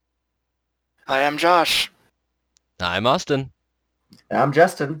Hi, I'm Josh. I'm Austin. I'm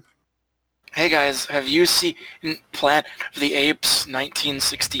Justin. Hey guys, have you seen Planet of the Apes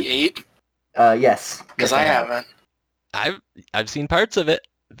 1968? Yes. Because Yes, I I have. haven't. I've seen parts of it,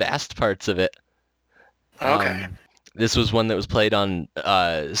 vast parts of it. Okay. This was one that was played on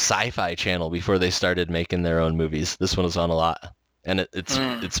Sci-Fi Channel before they started making their own movies. This one was on a lot, and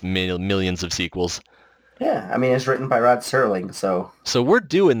it's millions of sequels. Yeah, I mean, it's written by Rod Serling, so... So we're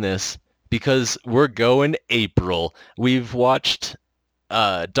doing this because we're going April. We've watched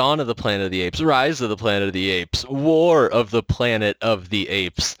Dawn of the Planet of the Apes, Rise of the Planet of the Apes, War of the Planet of the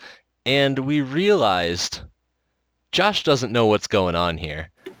Apes, and we realized Josh doesn't know what's going on here.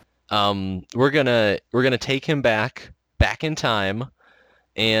 We're gonna take him back in time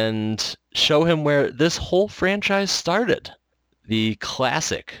and show him where this whole franchise started. The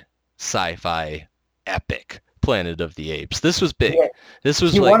classic sci-fi epic Planet of the Apes. This was big. Yeah, This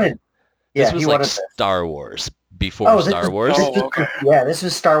was he like wanted... Yeah, this was he like wanted this. Star Wars before Oh, Star Wars. Okay. Yeah, this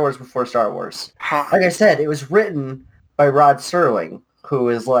was Star Wars before Star Wars. Huh. Like I said, it was written by Rod Serling, who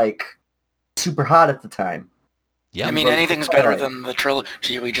is, like, super hot at the time. Yeah, I mean, Well, anything's better Twilight. than the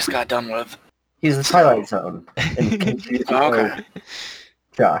trilogy we just got done with. He's the Twilight Zone. In case you didn't know, Okay.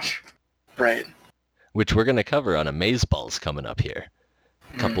 Josh. Right. which we're gonna cover on Amazeballs coming up here.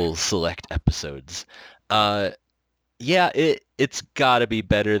 A couple select episodes. Yeah, it's gotta be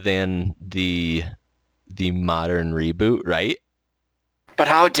better than the modern reboot, right? But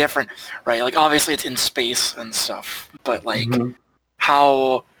how different, right? Like, obviously it's in space and stuff, but, like, Mhm.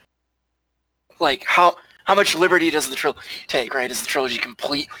 how much liberty does the trilogy take, right? Is the trilogy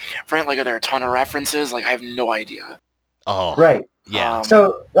complete? Right? Like, are there a ton of references? Like, I have no idea. Oh, Right. yeah.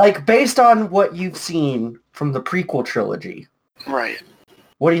 So, like, based on what you've seen from the prequel trilogy, Right.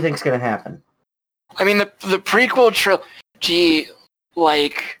 what do you think's going to happen? I mean, the prequel trilogy,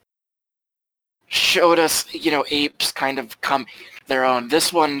 like, showed us, apes kind of come their own.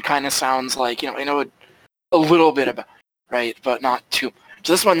 This one kind of sounds like, I know a little bit about, right, but not too.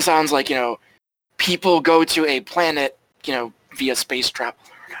 So this one sounds like, people go to a planet, via space travel,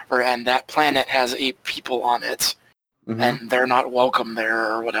 and that planet has ape people on it, Mhm. and they're not welcome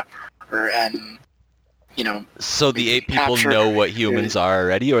there or whatever, and, So the ape people capture- know what humans are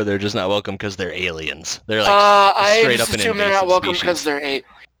already, or they're just not welcome because they're aliens? They're like I straight just up an assume they're invasive not welcome species. because they're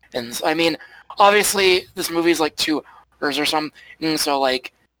aliens. I mean, obviously, this movie's like 2 hours or something, so,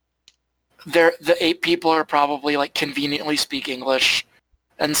 like, the ape people are probably, like, conveniently speak English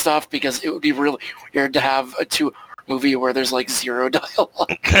and stuff, because it would be really weird to have a 2 movie where there's, like, 0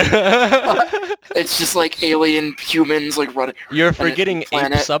 dialogue. It's just, like, alien humans, like, running. You're forgetting ape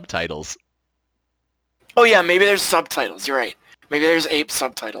planet. subtitles. Oh, yeah, maybe there's subtitles. You're right. Maybe there's ape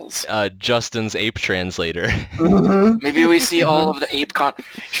subtitles. Justin's ape translator. Mhm. Maybe we see all of the ape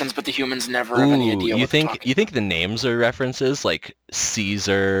conversations, but the humans never have any idea you what they're think talking you think the names are references like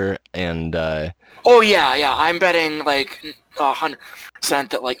Caesar and Oh, yeah, I'm betting, like, 100%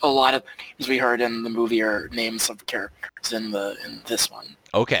 that, like, a lot of names we heard in the movie are names of characters in this one.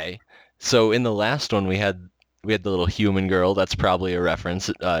 okay. So in the last one we had the little human girl. That's probably a reference.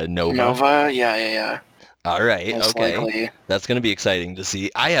 Nova. Nova, yeah. All right. Most Okay. likely. That's gonna be exciting to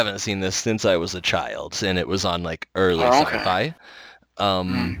see. I haven't seen this since I was a child, and it was on like early Oh, okay. sci-fi.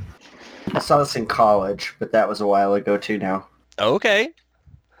 I saw this in college, but that was a while ago too now. Okay.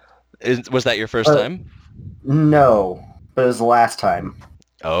 Was that your first time? No, but it was the last time.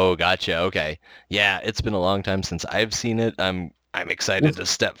 Oh, gotcha. Okay. Yeah, it's been a long time since I've seen it. I'm excited to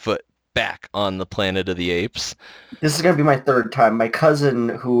step foot back on the Planet of the Apes. This is going to be my 3rd time. My cousin,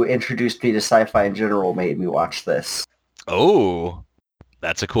 who introduced me to sci-fi in general, made me watch this. Oh,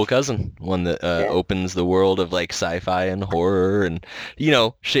 that's a cool cousin. One that Yeah. opens the world of like sci-fi and horror and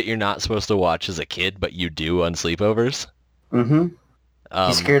shit you're not supposed to watch as a kid, but you do on sleepovers. Mm-hmm. Um,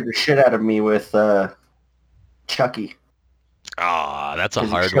 He scared the shit out of me with Chucky. that's a 'Cause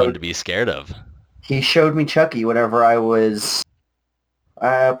he hard one showed- to be scared of. He showed me Chucky whenever I was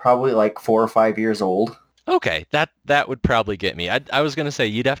probably like 4 or 5 years old. Okay, that would probably get me. I was gonna say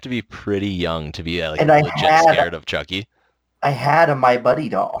you'd have to be pretty young to be like And I legit had- scared of Chucky. I had a My Buddy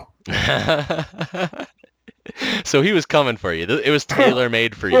doll. So he was coming for you. It was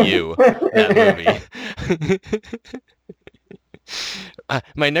tailor-made for you, that movie.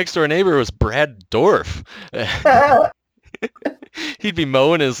 My next door neighbor was Brad Dorff. He'd be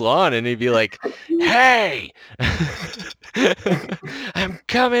mowing his lawn and he'd be like, "Hey, I'm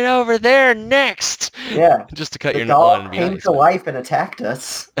coming over there next." Yeah. Just to cut The your lawn doll and be came nice. to life and attacked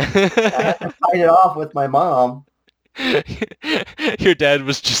us. I had to fight it off with my mom. Your dad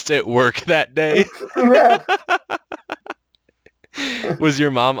was just at work that day. Yeah. Was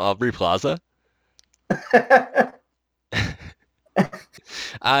your mom Aubrey Plaza?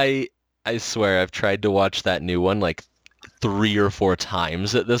 I swear I've tried to watch that new one like 3 or 4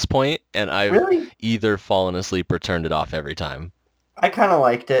 times at this point, and I've Really? either fallen asleep or turned it off every time. I kind of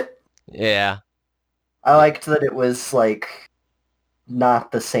liked it. Yeah, I liked that it was like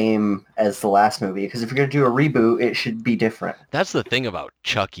not the same as the last movie, because if you're gonna do a reboot, it should be different. that's the thing about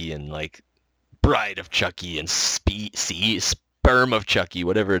Chucky and like Bride of Chucky and Sperm of Chucky,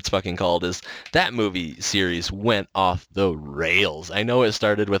 whatever it's fucking called, is that movie series went off the rails. I know it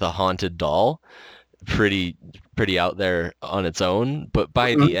started with a haunted doll, pretty out there on its own, but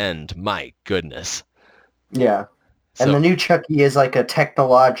by Mhm. the end, my goodness. Yeah. And So the new Chucky is like a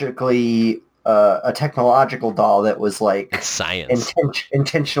technological doll that was like it's science.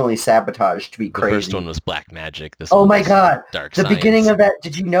 intentionally sabotaged to be The crazy. first one was black magic. This Oh one my was god! dark The science. beginning of that,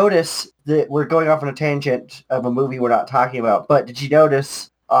 did you notice that we're going off on a tangent of a movie we're not talking about, but did you notice,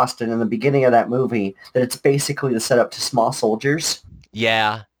 Austin, in the beginning of that movie, that it's basically the setup to Small Soldiers?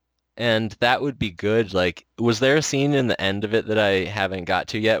 Yeah, and that would be good. Like, was there a scene in the end of it that I haven't got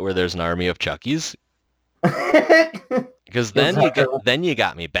to yet where there's an army of Chuckies? Because You'll then have then you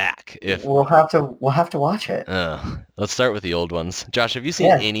got me back. If we'll have to watch it. let's start with the old ones. Josh, have you seen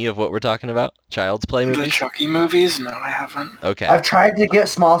Yeah. any of what we're talking about? Child's Play The movies? Chucky movies? No, I haven't. Okay, I've tried to get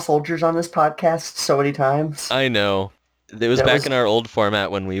Small Soldiers on this podcast so many times. I know. It was That back was- in our old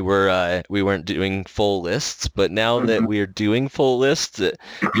format when we weren't doing full lists, but now that Mhm. we're doing full lists,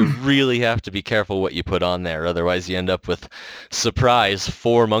 you really have to be careful what you put on there. Otherwise, you end up with surprise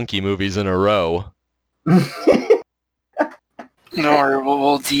 4 monkey movies in a row. No worry,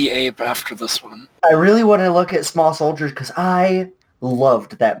 we'll de-ape after this one. I really want to look at Small Soldiers because I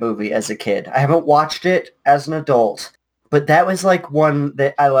loved that movie as a kid. I haven't watched it as an adult, but that was like one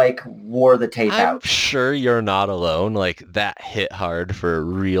that I like wore the tape I'm out. sure you're not alone. Like that hit hard for a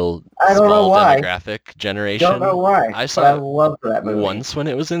real I don't know small why. demographic generation. Don't know why, I but saw I it loved that movie. once when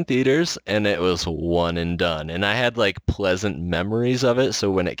it was in theaters, and it was one and done. And I had like pleasant memories of it, so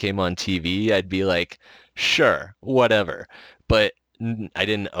when it came on TV, I'd be like, sure, whatever. But I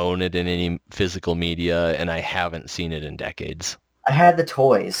didn't own it in any physical media, and I haven't seen it in decades. I had the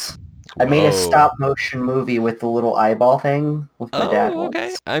toys. I made a Whoa. stop motion movie with the little eyeball thing with my dad Oh, okay.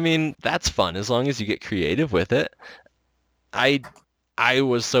 once. I mean, that's fun as long as you get creative with it. I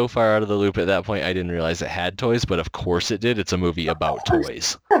was so far out of the loop at that point, I didn't realize it had toys, but of course it did. It's a movie about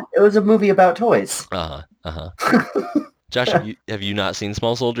toys. Yeah, it was a movie about toys. Josh, have you not seen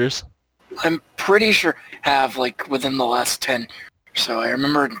Small Soldiers? I'm pretty sure have like within the last 10 or so. I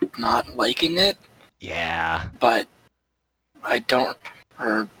remember not liking it, Yeah. but I don't,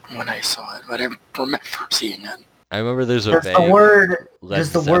 or when I saw it, but I remember seeing it. I remember there's a Does vague the word Led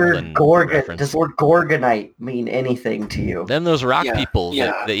does the Zeppelin word Gorgon reference. does the word Gorgonite mean anything to you? Then those rock Yeah, people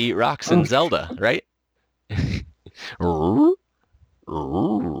yeah. that eat rocks in Zelda, right?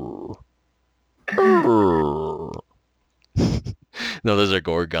 No, those are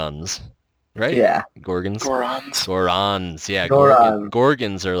Gorgons, right? Yeah. Gorgons? Gorons. Gorons, yeah. Goron.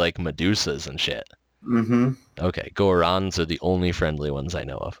 Gorgons are like Medusas and shit. Mm-hmm. Okay, Gorons are the only friendly ones I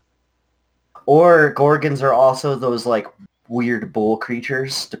know of. Or Gorgons are also those like weird bull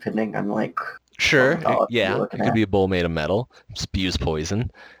creatures, depending on like Sure, mythology you're yeah. It looking could at. be a bull made of metal, spews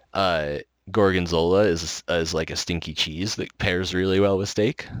poison. Gorgonzola is like a stinky cheese that pairs really well with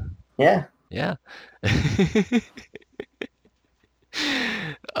steak. Yeah. Yeah.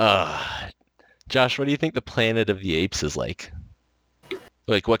 Josh, what do you think the Planet of the Apes is like?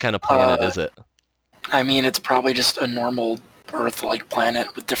 Like, what kind of planet is it? I mean, it's probably just a normal Earth-like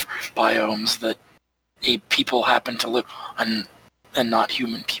planet with different biomes that ape people happen to live on, and not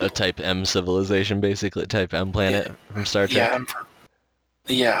human people. A Type M civilization, basically. Type M planet from Star Trek.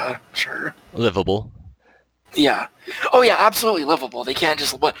 Yeah, sure. Livable. Yeah. Oh yeah, absolutely livable. They can't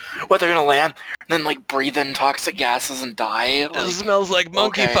just what they're gonna land and then like breathe in toxic gases and die. It Like, smells like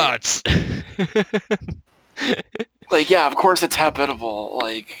monkey okay. farts. like yeah, of course it's habitable.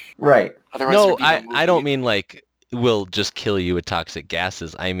 Like Right. otherwise No, there'd be I don't movie. mean like will just kill you with toxic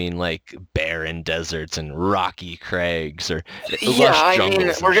gases. I mean like barren deserts and rocky crags or Yeah, lush I mean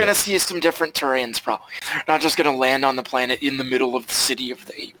jungles. we're and gonna shit. see some different terrains probably. Not just gonna land on the planet in the middle of the city of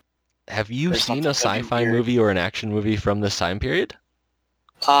the ape. Have you There's seen a something that'd be sci-fi weird. movie or an action movie from this time period?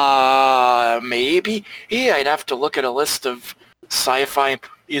 Maybe. Yeah, I'd have to look at a list of sci-fi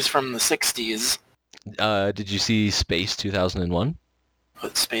movies from the 60s. Did you see Space 2001?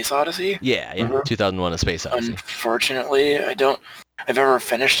 With Space Odyssey? Yeah, Mhm. 2001: A Space Odyssey. Unfortunately, I've ever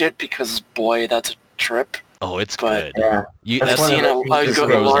finished it because, boy, that's a trip. Oh, it's but- good. Yeah. You, That's that's one of Seen the a features good of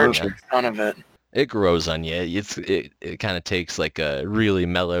those large movies. ton of it. It grows on you. It kind of takes like a really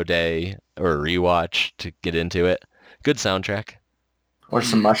mellow day or a rewatch to get into it. Good soundtrack. Or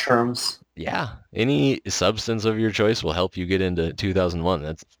some mushrooms. Yeah, any substance of your choice will help you get into 2001.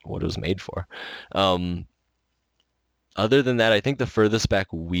 That's what it was made for. Other than that, I think the furthest back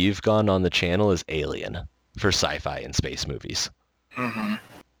we've gone on the channel is Alien for sci-fi and space movies. Mm-hmm.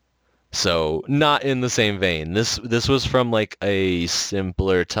 So not in the same vein. This was from like a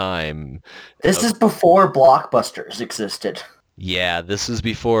simpler time. This is before blockbusters existed. Yeah, this is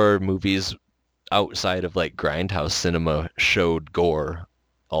before movies outside of like grindhouse cinema showed gore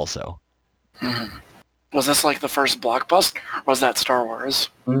also. Mm-hmm. Was this like the first blockbuster? Or was that Star Wars?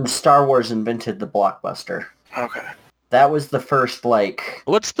 Star Wars invented the blockbuster. Okay. That was the first, like...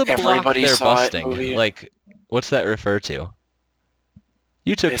 What's the block Everybody they're saw it busting? movie. Like, what's that refer to?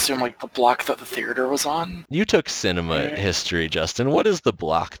 I assume like the block that the theater was on? You took cinema history, Justin. What is the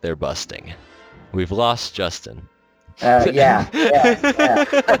block they're busting? We've lost Justin. Yeah.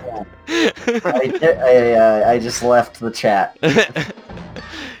 I just left the chat.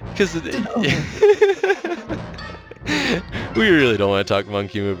 Because we really don't want to talk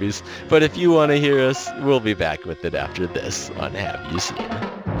monkey movies, but if you want to hear us, we'll be back with it after this on Have You Seen?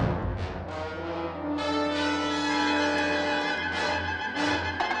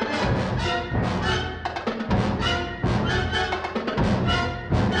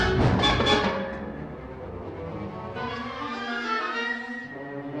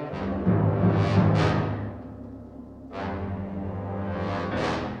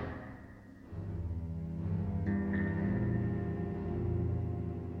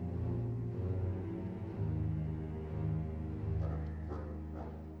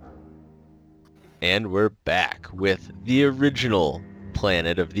 And we're back with the original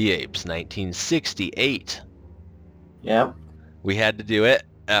Planet of the Apes, 1968. Yep. We had to do it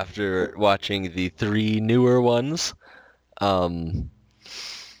after watching the 3 newer ones.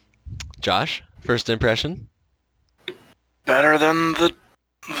 Josh, first impression? Better than the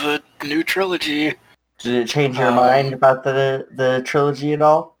new trilogy. Did it change your mind about the trilogy at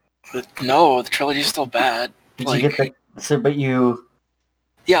all? No, the trilogy's still bad. Did you get but you...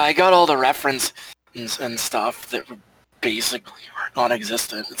 Yeah, I got all the references and stuff that were basically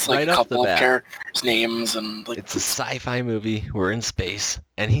non-existent. It's like Right a off the couple of bat. characters' names and like... It's a sci-fi movie. We're in space.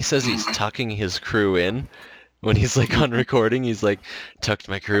 And he says he's tucking his crew in. When he's like on recording, he's like, tucked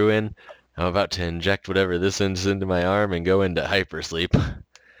my crew in. I'm about to inject whatever this is into my arm and go into hypersleep. This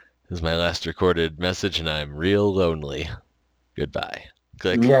is my last recorded message and I'm real lonely. Goodbye.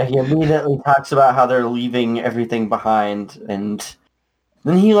 Click. Yeah, he immediately talks about how they're leaving everything behind, and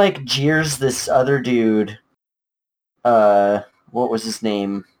then he like jeers this other dude. What was his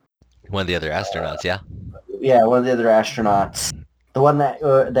name? One of the other astronauts, yeah? Yeah, one of the other astronauts. The one that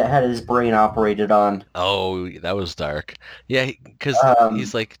had his brain operated on. Oh, that was dark. Yeah, because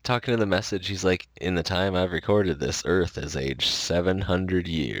he's like talking to the message. He's like, in the time I've recorded this, Earth has aged 700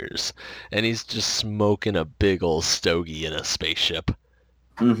 years. And he's just smoking a big old stogie in a spaceship.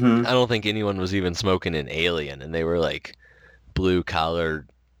 Mm-hmm. I don't think anyone was even smoking an Alien, and they were like blue-collar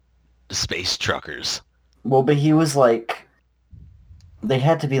space truckers. Well, but he was like... They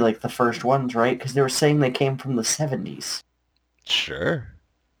had to be like the first ones, right? Because they were saying they came from the 70s. Sure.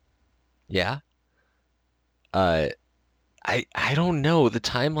 Yeah. I don't know. The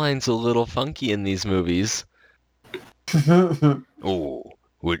timeline's a little funky in these movies. Oh,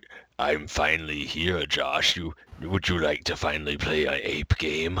 I'm finally here, Josh. Would you like to finally play an ape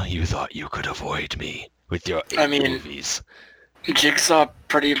game? You thought you could avoid me with your ape movies. Jigsaw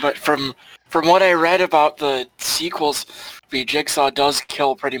pretty much from what I read about the sequels, Jigsaw does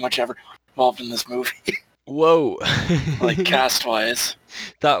kill pretty much everyone involved in this movie. Whoa. Like cast-wise.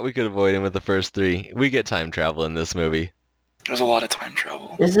 Thought we could avoid him with the first 3. We get time travel in this movie. There's a lot of time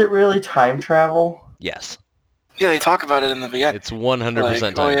travel. Is it really time travel? Yes. Yeah, they talk about it in the beginning. It's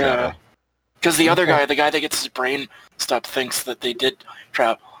 100% time travel. Because the other guy, the guy that gets his brain stuff, thinks that they did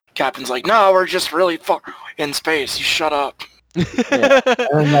travel. Captain's like, no, we're just really far in space. You shut up. Yeah.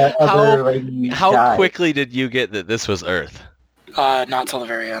 And that other lady How died. quickly did you get that this was Earth? Not till the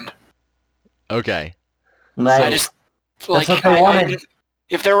very end. Okay. Nice. I just, like, what they wanted.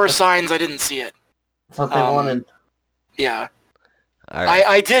 if there were signs, I didn't see it. That's what they wanted. Yeah. All right.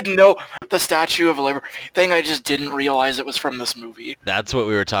 I did know the Statue of Liberty thing, I just didn't realize it was from this movie. That's what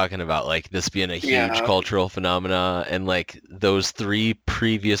we were talking about, like this being a huge cultural phenomena, and like those 3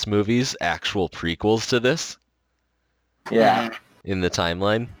 previous movies, actual prequels to this. Yeah. In the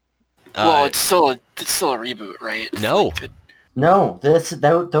timeline. Well, it's still a reboot, right? No. No, those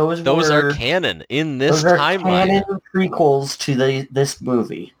are canon in this those are timeline. canon prequels to this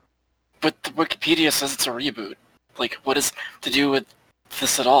movie. But the Wikipedia says it's a reboot. Like, what is to do with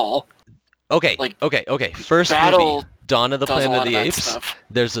this at all? Okay, Like, okay. First Battle movie, Dawn of the does a Planet of lot of the that Apes. stuff.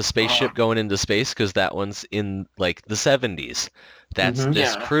 There's a spaceship going into space because that one's in like the 70s. That's Mhm.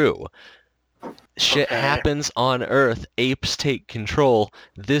 this Yeah. crew. Shit Okay. happens on Earth. Apes take control.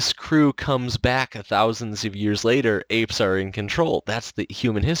 This crew comes back thousands of years later. Apes are in control. That's the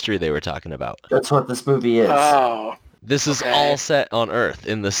human history they were talking about. That's what this movie is. Oh, This is Okay. all set on Earth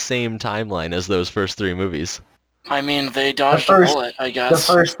in the same timeline as those first three movies. I mean, they dodged first- a bullet, I The guess.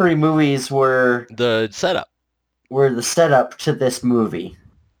 first three movies were The setup. the setup to this movie.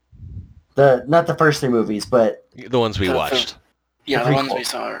 Not the first three movies, but The ones we The- watched. Yeah, the the ones prequel. we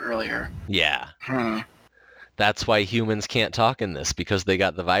saw earlier. Yeah. Hmm. That's why humans can't talk in this, because they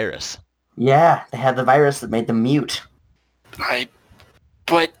got the virus. yeah, they had the virus that made them mute.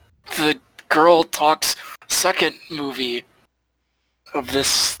 But the girl talks second movie of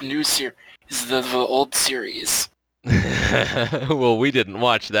this new series is the old series. Well, we didn't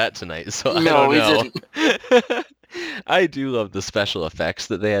watch that tonight, so I No, don't we know. didn't. I do love the special effects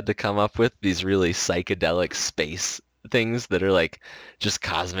that they had to come up with, these really psychedelic space things that are like just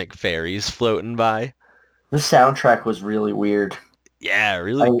cosmic fairies floating by. The soundtrack was really weird. Yeah,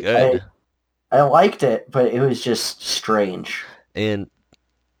 really good. I liked it, but it was just strange. And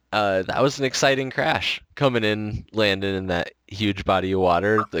that was an exciting crash. Coming in, landing in that huge body of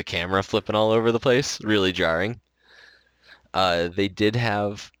water, the camera flipping all over the place, really jarring. They did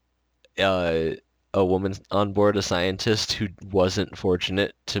have a woman on board, a scientist who wasn't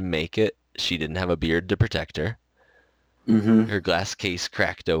fortunate to make it. She didn't have a beard to protect her. Mm-hmm. Her glass case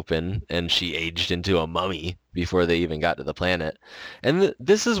cracked open, and she aged into a mummy before they even got to the planet. And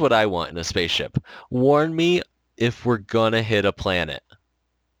this is what I want in a spaceship. Warn me if we're gonna hit a planet.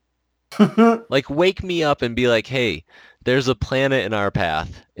 Like, wake me up and be like, hey, there's a planet in our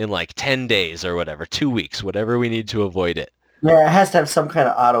path in like 10 days or whatever, 2 weeks, whatever we need to avoid it. Yeah, it has to have some kind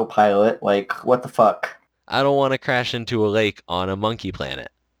of autopilot. Like, what the fuck? I don't want to crash into a lake on a monkey planet.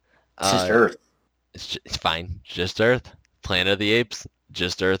 It's just Earth. It's fine. Just Earth. Planet of the Apes.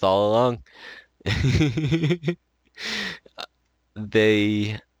 Just Earth all along.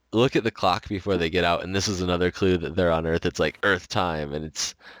 They look at the clock before they get out, and this is another clue that they're on Earth. It's like Earth time, and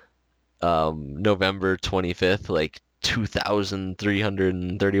it's November 25th, like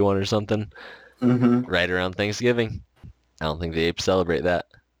 2331 or something, Mm-hmm. right around Thanksgiving. I don't think the apes celebrate that.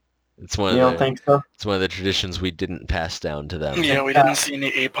 It's one You of don't think so? It's one of the traditions we didn't pass down to them. Yeah, we didn't see any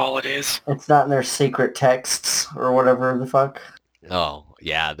ape holidays. It's not in their secret texts or whatever the fuck. Oh,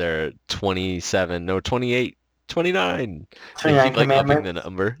 yeah, they're 27, no, 28, 29. They 29 keep like upping the commandments.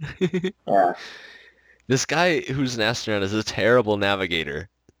 number. Yeah. This guy who's an astronaut is a terrible navigator.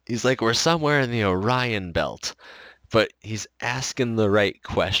 He's like, we're somewhere in the Orion Belt, but he's asking the right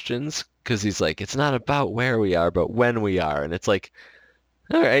questions because he's like, it's not about where we are, but when we are. And it's like,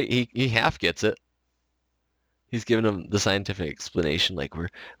 all right, he half gets it. He's giving him the scientific explanation, like we're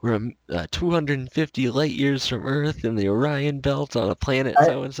 250 light years from Earth in the Orion Belt on a planet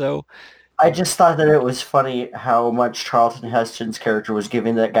so and so. I just thought that it was funny how much Charlton Heston's character was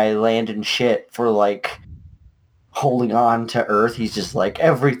giving that guy Landon shit for, like, holding on to Earth. He's just like,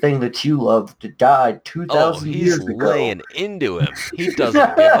 everything that you loved died 2,000 years He's ago. laying into him. He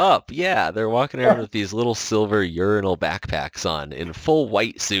doesn't give up. Yeah, they're walking around with these little silver urinal backpacks on in full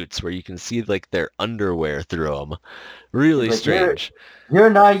white suits where you can see, like, their underwear through them. Really Like, strange.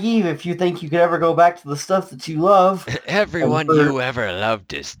 You're naive if you think you could ever go back to the stuff that you love. Everyone And for- you ever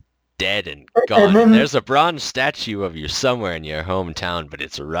loved is dead and gone. then- There's a bronze statue of you somewhere in your hometown, but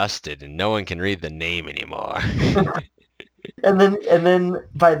it's rusted and no one can read the name anymore. And then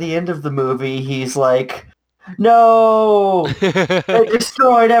by the end of the movie, he's like, no! They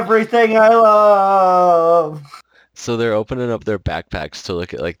destroyed everything I love! So they're opening up their backpacks to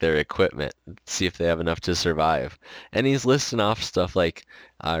look at like their equipment, see if they have enough to survive. And he's listing off stuff like,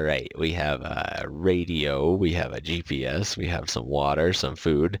 all right, we have a radio, we have a GPS, we have some water, some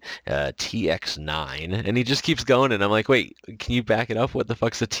food, TX9. And he just keeps going, and I'm like, wait, can you back it up? What the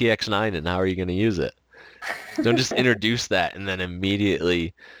fuck's a TX9 and how are you going to use it? Don't just introduce that and then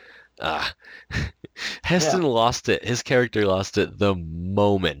immediately... Heston lost it. His character lost it the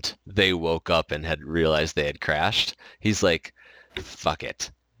moment they woke up and had realized they had crashed. He's like, fuck it.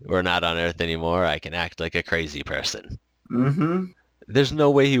 We're not on Earth anymore. I can act like a crazy person. Mm-hmm. There's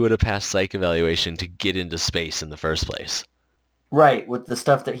no way he would have passed psych evaluation to get into space in the first place. Right, with the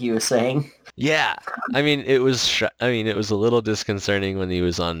stuff that he was saying. Yeah. I mean, it was a little disconcerting when he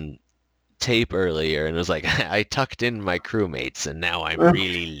was on tape earlier and was like, I tucked in my crewmates and now I'm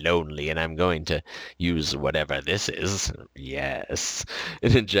really lonely and I'm going to use whatever this is. Yes.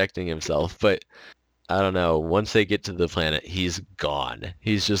 And injecting himself. But I don't know. Once they get to the planet, he's gone.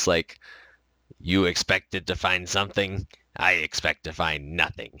 He's just like, you expected to find something? I expect to find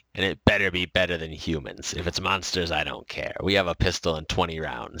nothing. And it better be better than humans. If it's monsters, I don't care. We have a pistol and 20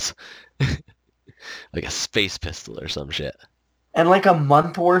 rounds. Like a space pistol or some shit. And like a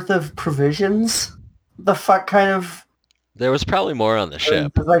month worth of provisions? The fuck kind of... There was probably more on the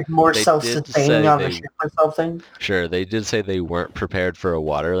ship. Like more They did self-sustaining say on the they- ship or something? Sure, they did say they weren't prepared for a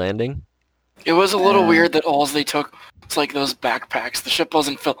water landing. It was a little weird that all they took was like those backpacks. The ship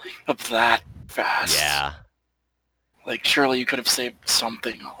wasn't filling up that fast. Yeah. Like, surely you could have saved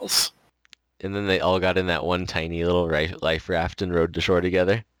something else. And then they all got in that one tiny little life raft and rode to shore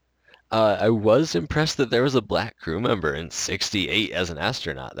together. I was impressed that there was a black crew member in 68 as an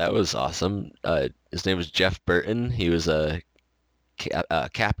astronaut. That was awesome. His name was Jeff Burton. He was a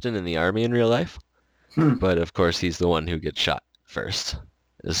captain in the Army in real life. But of course, he's the one who gets shot first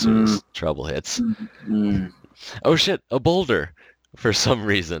as soon as trouble hits. Oh shit, a boulder, for some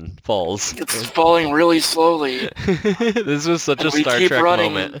reason, falls. It's falling really slowly. This was such And a we Star keep Trek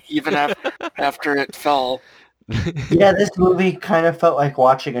running moment. even after it fell. Yeah, this movie kind of felt like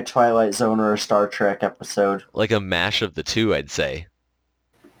watching a Twilight Zone or a Star Trek episode. Like a mash of the two, I'd say.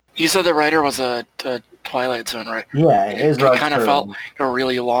 You said the writer was a Twilight Zone, right? Yeah, it is It kind of felt like a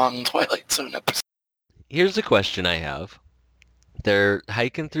really long Twilight Zone episode. Here's a question I have. They're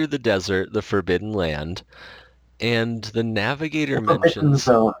hiking through the desert, the Forbidden Land, and the navigator mentions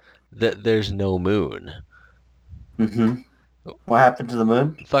that there's no moon. Mm-hmm. What happened to the moon?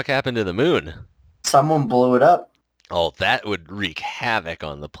 What the fuck happened to the moon? Someone blew it up. Oh, that would wreak havoc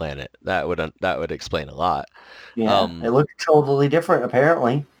on the planet. That would explain a lot. Yeah, it looked totally different,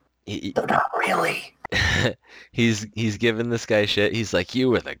 apparently. He, Though not really. he's giving this guy shit. He's like, you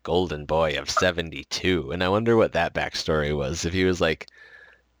were the golden boy of 72. And I wonder what that backstory was. If he was like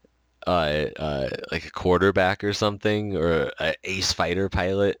a quarterback or something, or an ace fighter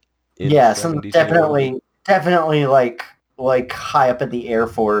pilot. Yeah, some definitely like high up in the Air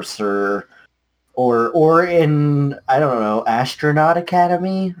Force or in, I don't know, astronaut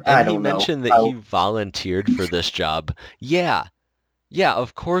academy. And I don't he know. mentioned that he volunteered for this job. Yeah,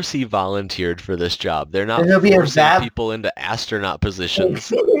 of course he volunteered for this job. They're not forcing people into astronaut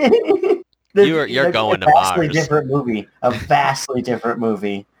positions. You're going to Mars. A vastly different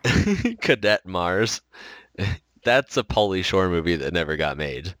movie. Cadet Mars. That's a Pauly Shore movie that never got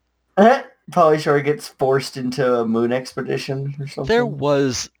made. Pauly Shore gets forced into a moon expedition or something. There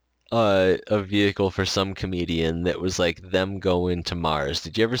was a vehicle for some comedian that was like them going to Mars.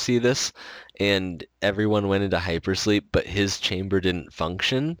 Did you ever see this? And everyone went into hypersleep, but his chamber didn't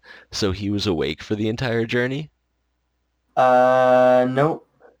function, so he was awake for the entire journey? Nope.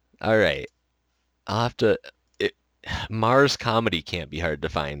 All right. I'll have to... Mars comedy can't be hard to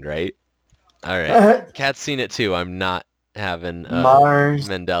find, right? All right. Kat's seen it too. I'm not having Mars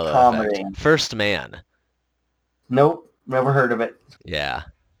Mandela comedy. effect. First Man. Nope. Never heard of it. Yeah.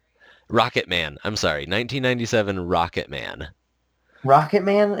 Rocket Man. I'm sorry. 1997 Rocket Man. Rocket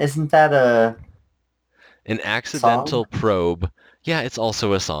Man? Isn't that a... An accidental song? probe. Yeah, it's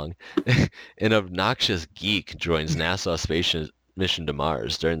also a song. An obnoxious geek joins NASA space mission to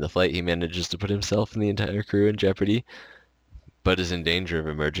Mars. During the flight, he manages to put himself and the entire crew in jeopardy, but is in danger of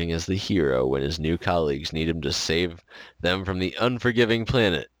emerging as the hero when his new colleagues need him to save them from the unforgiving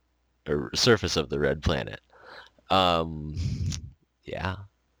planet, or surface of the red planet. Yeah.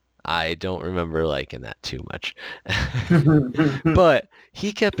 I don't remember liking that too much. But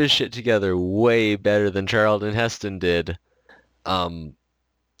he kept his shit together way better than Charlton Heston did. Because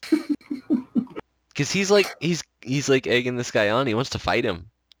he's like egging this guy on. He wants to fight him.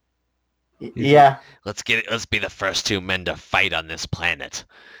 Yeah. Let's be the first two men to fight on this planet.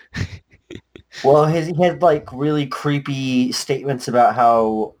 Well, he had like really creepy statements about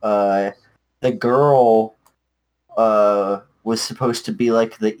how the girl was supposed to be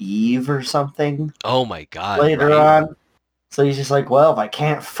like the Eve or something. Oh my god. Later right? on. So he's just like, well, if I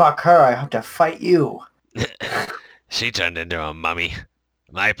can't fuck her, I have to fight you. She turned into a mummy.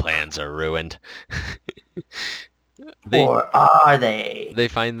 My plans are ruined. Or are they? They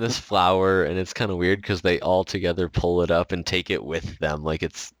find this flower, and it's kind of weird because they all together pull it up and take it with them, like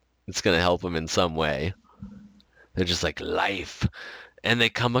it's going to help them in some way. They're just like, life. And they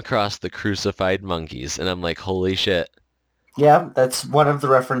come across the crucified monkeys, and I'm like, holy shit. Yeah, that's one of the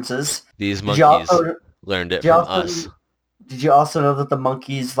references. These monkeys learned it from us. Did you also know that the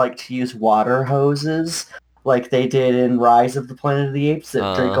monkeys like to use water hoses like they did in Rise of the Planet of the Apes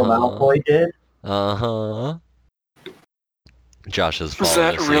that Draco Malfoy did. Uh-huh. Josh has Was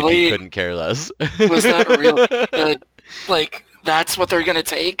fallen that asleep. really- He couldn't care less. Was that real? Like, that's what they're gonna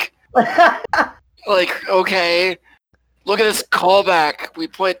take? Like, okay, look at this callback. We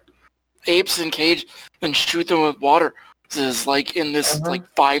put apes in cage and shoot them with water. This is like in this like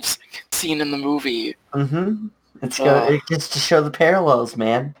 5 scene in the movie. Mm-hmm. It gets to show the parallels,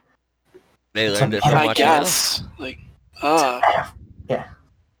 man. They learned it from I watching guess. Like, Yeah.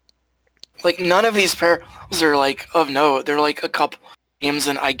 like none of these parallels are like of note. They're like a couple games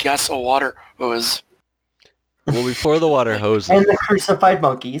and I guess a water hose. Well, before the water hoses. And the crucified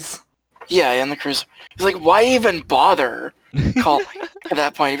monkeys. Yeah, and the cruise. It's like, why even bother? Call at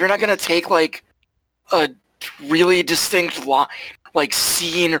that point if you're not gonna take like a really distinct line, like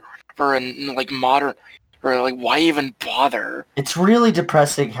scene or an like modern, or like why even bother? It's really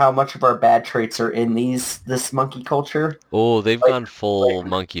depressing how much of our bad traits are in this monkey culture. Oh, they've gone full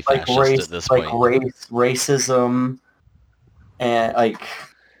monkey fascist at this point. Racism, and like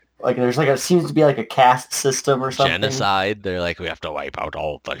there's like seems to be like a caste system or something. Genocide. They're like, we have to wipe out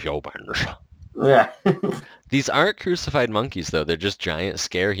all the humans. Yeah. These aren't crucified monkeys though. They're just giant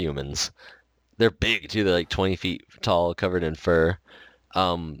scare humans. They're big too. They're like 20 feet tall, covered in fur.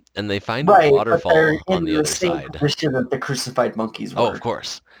 And they find a waterfall on the other side. Position that the crucified monkeys were. Oh, of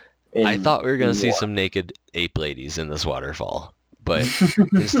course. I thought we were going to see some naked ape ladies in this waterfall, but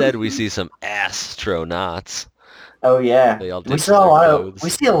instead we see some astronauts. Oh yeah, They all we see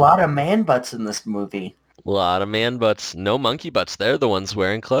a lot of man butts in this movie. A lot of man butts, no monkey butts. They're the ones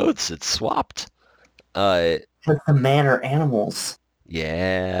wearing clothes. It's swapped. Because the man are animals.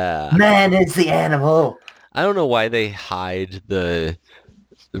 Yeah. Man is the animal. I don't know why they hide the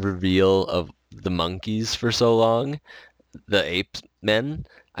reveal of the monkeys for so long. The ape men.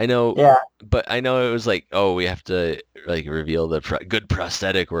 I know. Yeah. But I know it was like, oh, we have to like reveal the good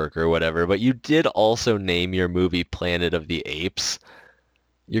prosthetic work or whatever. But you did also name your movie Planet of the Apes.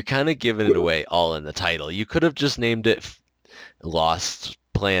 You're kind of giving it away all in the title. You could have just named it Lost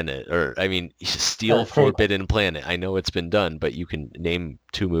Planet, or I mean, Steel Forbidden Planet. I know it's been done, but you can name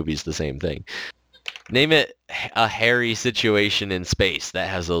 2 movies the same thing. Name it A Hairy Situation in Space. That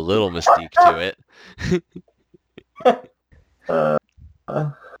has a little mystique to it.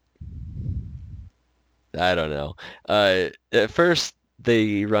 I don't know. At first,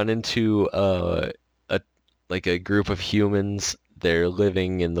 they run into a group of humans. They're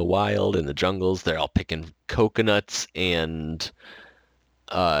living in the wild, in the jungles. They're all picking coconuts and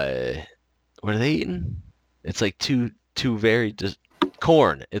what are they eating? It's like two very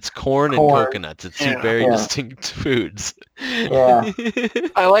corn. It's corn and coconuts. It's 2 very distinct foods. Yeah.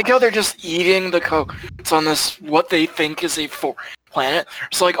 I like how they're just eating the coconuts on this what they think is a planet.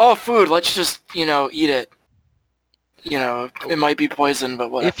 It's like, oh, food. Let's just eat it. It might be poison, but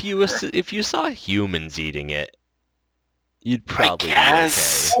whatever. If you saw humans eating it, you'd probably be okay. I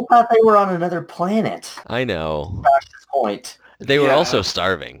thought they were on another planet. I know. At this point. They were also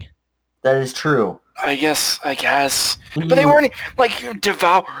starving. That is true. I guess. But they weren't like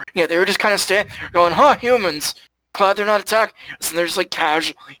devouring it. They were just kind of standing going, huh, humans. Glad they're not attacked. And they're just like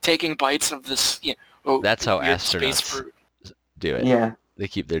casually taking bites of this, That's how astronauts do it. Yeah. They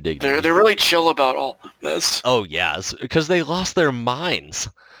keep their dignity. They're really chill about all this. Oh, yeah. Because they lost their minds.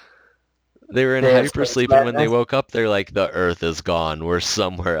 They were in hypersleep, and when they woke up, they're like, the Earth is gone. We're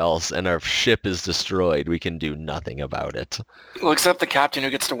somewhere else, and our ship is destroyed. We can do nothing about it. Well, except the captain who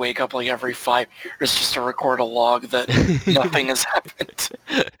gets to wake up like every 5 years just to record a log that nothing has happened.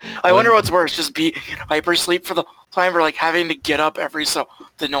 I wonder what's worse, just be hypersleep for the time or like having to get up every so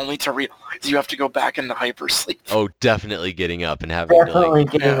then only to realize you have to go back into hypersleep. Oh, definitely getting up and having to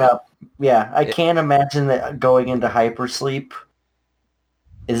getting up. Yeah, I can't imagine that going into hypersleep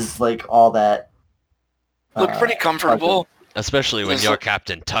is like all that. Look pretty comfortable. Especially when your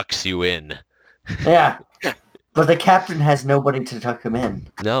captain tucks you in. Yeah. But the captain has nobody to tuck him in.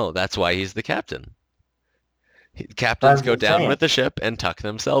 No, that's why he's the captain. Captains go down with the ship and tuck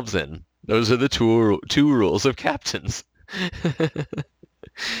themselves in. Those are the two rules of captains.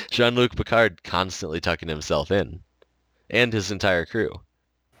 Jean-Luc Picard constantly tucking himself in. And his entire crew.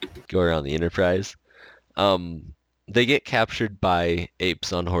 Go around the Enterprise. They get captured by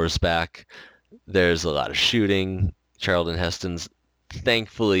apes on horseback. There's a lot of shooting. Charlton Heston's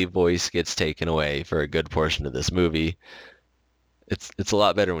thankfully voice gets taken away for a good portion of this movie. It's a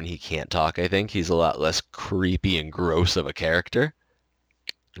lot better when he can't talk, I think. He's a lot less creepy and gross of a character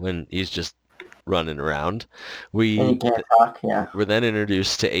when he's just running around. And he can't talk, yeah. We're then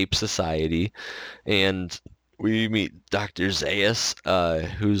introduced to Ape Society, and we meet Dr. Zaius,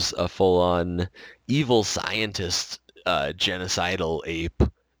 who's a full-on evil scientist, genocidal ape,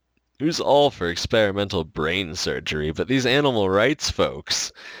 who's all for experimental brain surgery, but these animal rights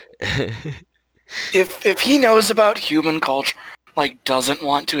folks... If he knows about human culture, like doesn't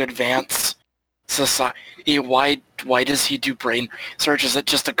want to advance society, why does he do brain search? Is it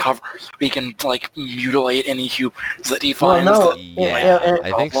just a cover? We can like mutilate any humans that he finds. no, Yeah,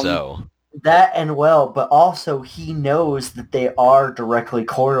 I think so. That and but also he knows that they are directly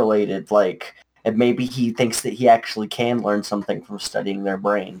correlated, like, and maybe he thinks that he actually can learn something from studying their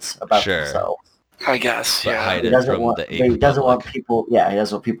brains about Sure. themselves. I guess, But yeah. hide He it doesn't from want. the He ape doesn't want public. people. Yeah, he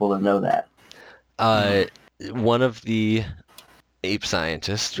doesn't want people to know that. One of the ape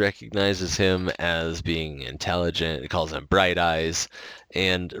scientists recognizes him as being intelligent. It calls him Bright Eyes,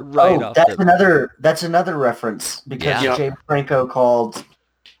 and off that's another reference because Yeah. James Franco called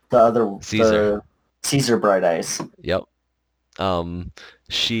the other Caesar. Caesar Bright Eyes. Yep.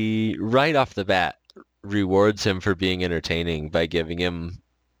 She right off the bat rewards him for being entertaining by giving him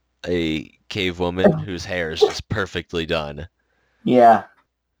a cave woman whose hair is just perfectly done. Yeah.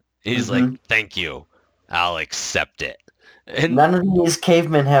 He's like, thank you. I'll accept it. And none of these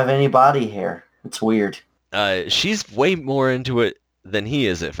cavemen have any body hair. It's weird. She's way more into it than he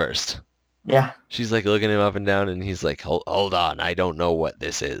is at first. Yeah. She's like looking him up and down, and he's like, hold on, I don't know what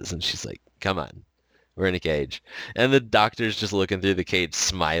this is. And she's like, come on, we're in a cage. And the doctor's just looking through the cage,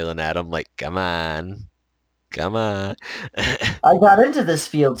 smiling at him like, come on. I got into this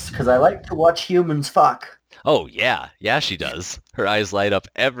field because I like to watch humans fuck. Oh, yeah. Yeah, she does. Her eyes light up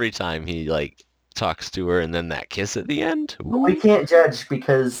every time he, like, talks to her, and then that kiss at the end. Ooh. We can't judge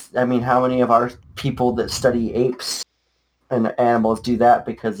because, I mean, how many of our people that study apes and animals do that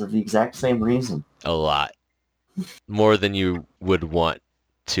because of the exact same reason? A lot. More than you would want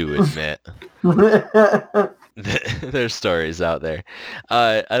to admit. There's stories out there.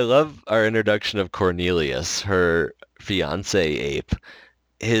 I love our introduction of Cornelius, her fiance ape.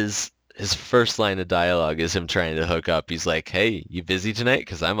 His first line of dialogue is him trying to hook up. He's like, hey, you busy tonight?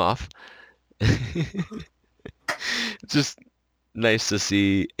 Because I'm off. Just nice to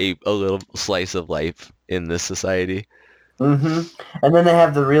see a little slice of life in this society. And then they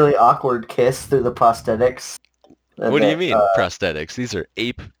have the really awkward kiss through the prosthetics. What do you mean, prosthetics? These are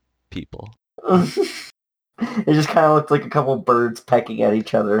ape people. It just kind of looked like a couple birds pecking at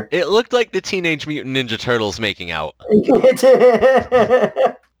each other. It looked like the Teenage Mutant Ninja Turtles making out.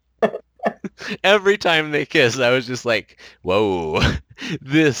 Every time they kiss, I was just like, whoa,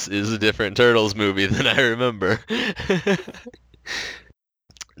 this is a different Turtles movie than I remember.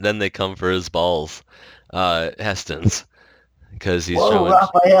 Then they come for his balls, Heston's, because he's showing...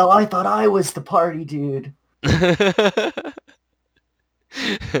 Raphael, I thought I was the party dude.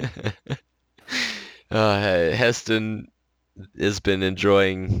 Heston has been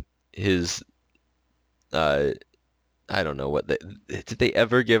enjoying his... I don't know what did they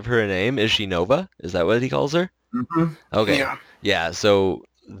ever give her a name? Is she Nova? Is that what he calls her? Okay. Yeah, so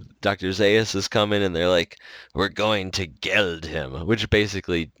Dr. Zaius is coming and they're like, we're going to geld him, which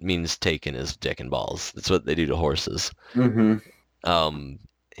basically means taking his dick and balls. That's what they do to horses. He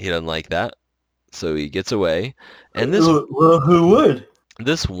doesn't like that, so he gets away. And this who would?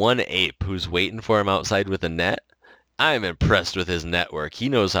 This one ape who's waiting for him outside with a net, I'm impressed with his network. He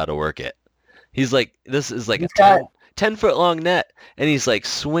knows how to work it. He's like, this is like 10-foot long net, and he's like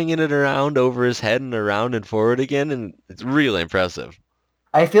swinging it around over his head and around and forward again, and it's really impressive.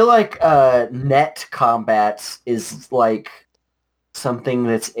 I feel like net combat is like something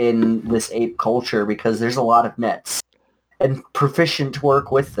that's in this ape culture because there's a lot of nets and proficient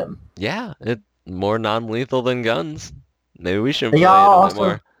work with them. Yeah, it's more non-lethal than guns. Maybe we should play it a bit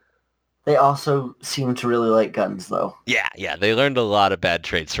more. They also seem to really like guns, though. Yeah, they learned a lot of bad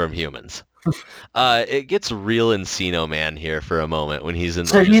traits from humans. It gets real Encino Man here for a moment when he's in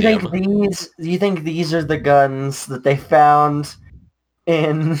the museum. Do you think these are the guns that they found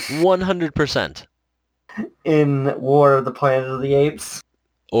in 100% in War of the Planet of the Apes?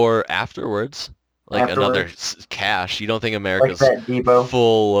 Or afterwards. Another cache. You don't think America's like that depot?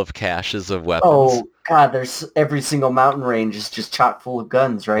 Full of caches of weapons? Oh, God, there's every single mountain range is just chock full of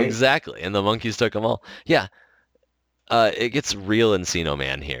guns, right? Exactly, and the monkeys took them all. Yeah. It gets real Encino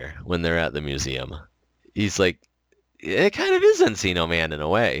Man here when they're at the museum. He's like, it kind of is Encino Man in a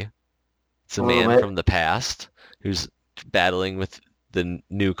way. It's a man from the past who's battling with the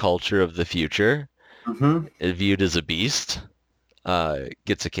new culture of the future, viewed as a beast.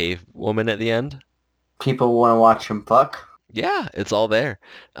 Gets a cave woman at the end. People want to watch him fuck? Yeah, it's all there.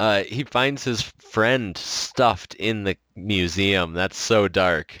 He finds his friend stuffed in the museum. That's so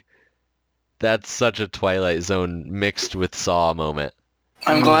dark. That's such a Twilight Zone mixed with Saw moment.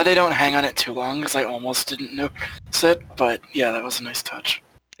 I'm glad they don't hang on it too long because I almost didn't notice it, but yeah, that was a nice touch.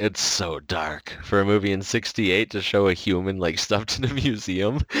 It's so dark for a movie in '68 to show a human like stuffed in a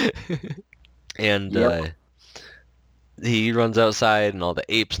museum. And Yep. he runs outside, and all the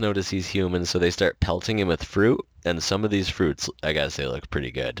apes notice he's human, so they start pelting him with fruit. And some of these fruits, I gotta say, look pretty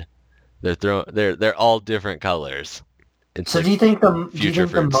good. They're all different colors. It's So like do you think future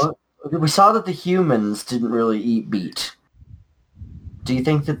fruits. we saw that the humans didn't really eat meat. Do you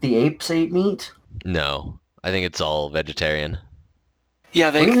think that the apes ate meat? No, I think it's all vegetarian. Yeah,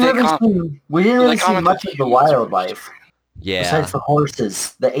 We didn't really see comment much that of the humans were wildlife Yeah, besides the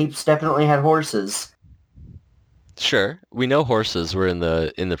horses. The apes definitely had horses, sure. We know horses were in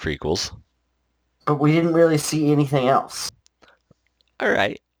the prequels. but we didn't really see anything else. All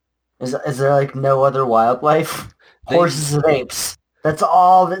right. Is there like no other wildlife? They- Horses and apes. That's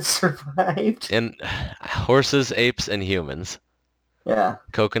all that survived. And horses, apes, and humans. Yeah.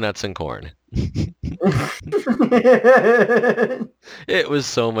 Coconuts and corn. It was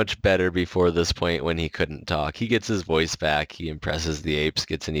so much better before this point when he couldn't talk. He gets his voice back. He impresses the apes,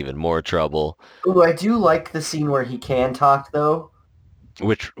 gets in even more trouble. Ooh, I do like the scene where he can talk though.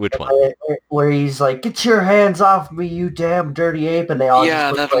 Which one? Where he's like, "Get your hands off me, you damn dirty ape!" And they all Yeah,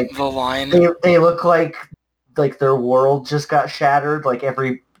 just look that like the line. they look like their world just got shattered, like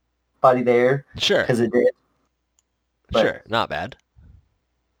everybody there, Sure. because it did. But- Sure. Not bad.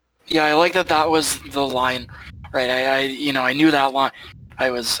 Yeah, I like that was the line, right? I knew that line. I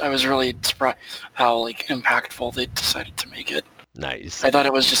was really surprised how like impactful they decided to make it. Nice. I thought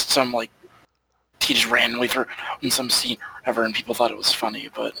it was just some like he just randomly threw in some scene ever, and people thought it was funny,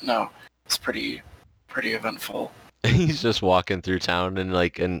 but no, it's pretty eventful. He's just walking through town and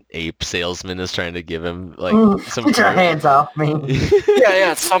like an ape salesman is trying to give him like some Get your fruit. hands off me.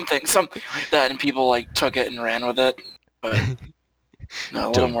 Yeah, something like that, and people like took it and ran with it, but no, a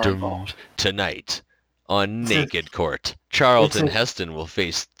little Dum more dum. involved. Tonight on Naked Court, Charlton Heston will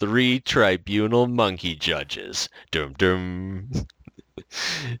face 3 tribunal monkey judges. Dum dum.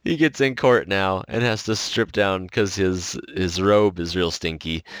 He gets in court now and has to strip down because his robe is real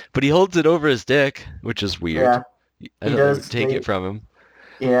stinky, but he holds it over his dick, which is weird. Yeah, I don't does. take it from him.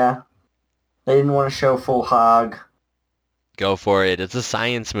 Yeah, they didn't want to show full hog. Go for it. It's a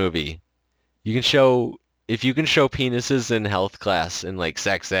science movie. You can show if you can show penises in health class and like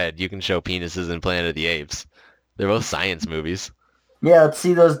sex ed, you can show penises in Planet of the Apes. They're both science movies. Yeah, let's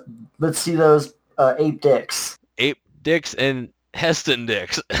see those. Ape dicks. Ape dicks and Heston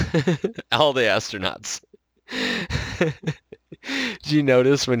dicks. All the astronauts. Did you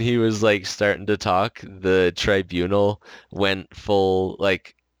notice when he was like starting to talk, the tribunal went full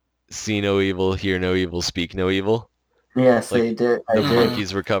like see no evil, hear no evil, speak no evil? Yes, Like, they did. The I did.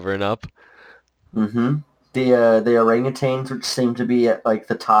 monkeys were covering up. Mm-hmm. The orangutans, which seem to be at like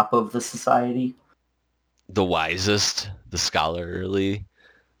the top of the society. The wisest, the scholarly.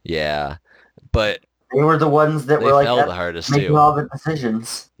 Yeah. But They were the ones that they were like fell that, the hardest making too. all the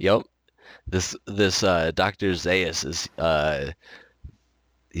decisions. Yep. This Dr. Zaius is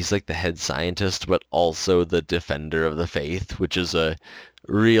he's like the head scientist, but also the defender of the faith, which is a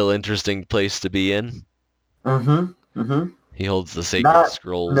real interesting place to be in. Mm-hmm. Mm-hmm. He holds the sacred Not-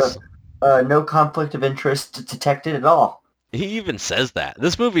 scrolls. No conflict of interest detected at all. He even says that.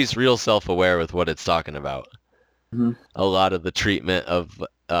 This movie's real self-aware with what it's talking about. Mhm. A lot of the treatment of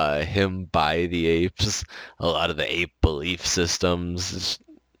him by the apes, a lot of the ape belief systems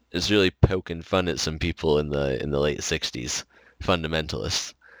is really poking fun at some people in the late 60s,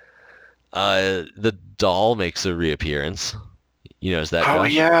 fundamentalists. The doll makes a reappearance. You notice that, Oh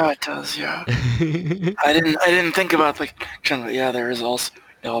Josh? yeah, it does. Yeah, I didn't think about the connection, but yeah, there is also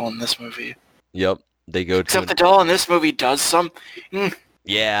a doll in this movie. Yep. They go to Except the doll in this movie does some.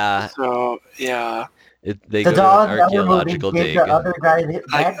 yeah. So yeah, They The go dog to in an the other movie archaeological gave dig. the other guy the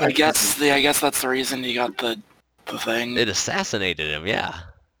I bad guess that's the reason he got the thing. It assassinated him. Yeah.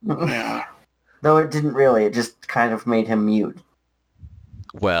 Yeah. Though it didn't really. It just kind of made him mute.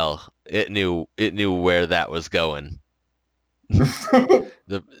 Well, it knew where that was going. Mm-hmm.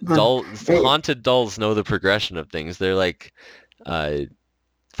 The haunted dolls know the progression of things. They're like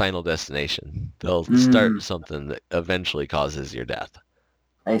Final Destination. They'll start something that eventually causes your death.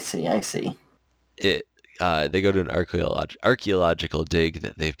 I see. They go to an archaeological dig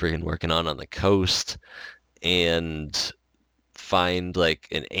that they've been working on the coast and find like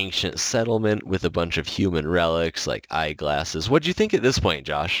an ancient settlement with a bunch of human relics like eyeglasses. What'd you think at this point,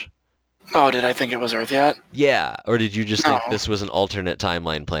 Josh? Oh, did I think it was Earth yet? Yeah, or did you just think No. this was an alternate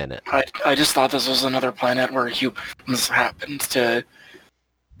timeline planet? I just thought this was another planet where humans happened to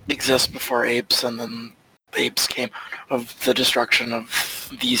exist before apes, and then apes came of the destruction of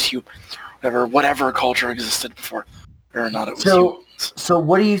these humans, whatever culture existed before, or not it was humans. So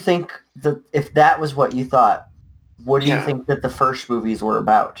what do you think that if that was what you thought, what do you Yeah. think that the first movies were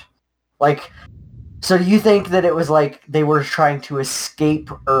about? Like, so do you think that it was like they were trying to escape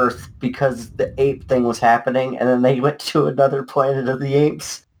Earth because the ape thing was happening, and then they went to another planet of the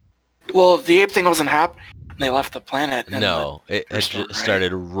apes? Well, the ape thing wasn't happening. They left the planet. No, it had first one, just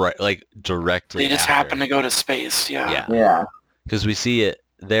started right, like directly. They just after. happened to go to space. Yeah. Yeah. Because we see it,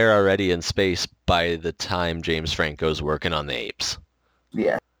 they're already in space by the time James Franco's working on the apes.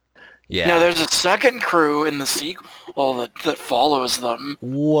 Yeah. Yeah. Now there's a second crew in the sequel that follows them.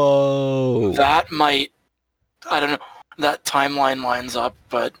 Whoa. That might, I don't know, that timeline lines up,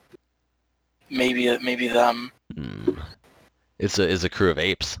 but maybe them. It's a crew of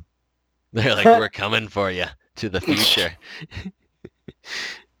apes. They're like, we're coming for you to the future.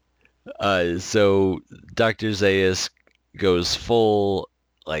 So Dr. Zaius goes full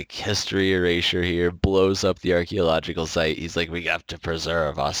like history erasure here, blows up the archaeological site. He's like, we have to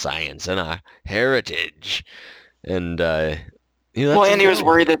preserve our science and our heritage. And he was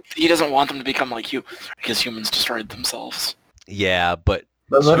worried that he doesn't want them to become like you, because humans destroyed themselves. Yeah, but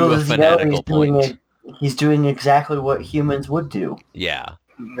little to a does he know fanatical point. He's doing exactly what humans would do. Yeah.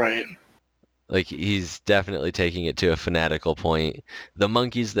 Right. Like, he's definitely taking it to a fanatical point. The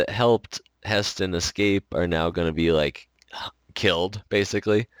monkeys that helped Heston escape are now going to be, like, killed,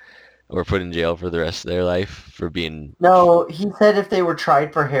 basically. Or put in jail for the rest of their life for being... No, he said if they were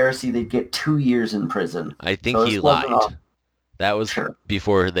tried for heresy, they'd get 2 years in prison. I think So he this wasn't lied. all- That was Sure.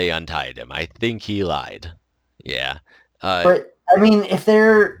 before they untied him. I think he lied. Yeah. But, I mean, if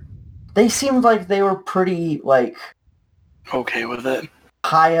they seemed like they were pretty, like, Okay with it.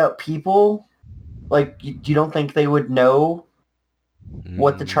 high up people. Like, you don't think they would know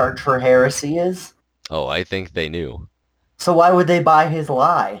what the charge for heresy is? Oh, I think they knew. So why would they buy his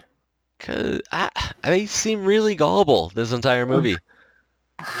lie? 'Cause they seem really gullible this entire movie.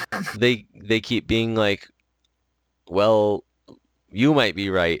 They keep being like, well, you might be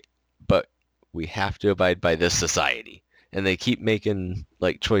right, but we have to abide by this society. And they keep making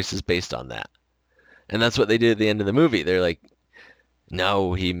like choices based on that. And that's what they did at the end of the movie. They're like,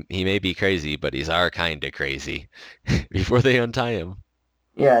 no, he may be crazy, but he's our kind of crazy. Before they untie him.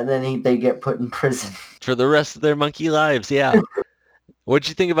 Yeah, and then they get put in prison. For the rest of their monkey lives, yeah. What'd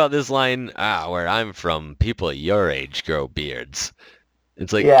you think about this line? Where I'm from, people your age grow beards.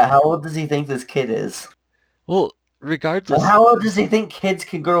 It's like, Yeah, how old does he think this kid is? well, regardless, Well, how old does he think kids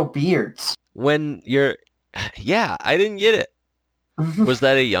can grow beards? when you're, yeah, I didn't get it. Was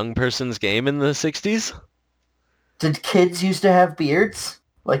that a young person's game in the 60s? Did kids used to have beards?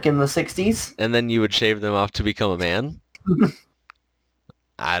 Like in the 60s? And then you would shave them off to become a man?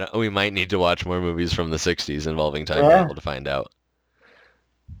 We might need to watch more movies from the 60s involving time travel to find out.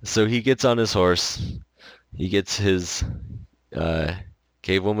 So he gets on his horse. He gets his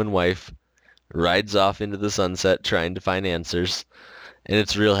cave woman wife, rides off into the sunset trying to find answers. And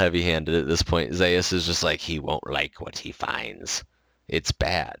it's real heavy-handed at this point. Zaius is just like, he won't like what he finds. It's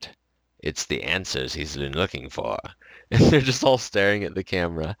bad. It's the answers he's been looking for. And they're just all staring at the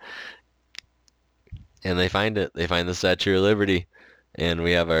camera. And they find it. They find the Statue of Liberty. And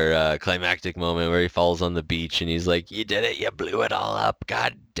we have our climactic moment where he falls on the beach and he's like, you did it. You blew it all up.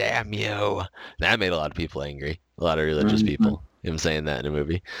 God damn you. That made a lot of people angry. A lot of religious people. Him saying that in a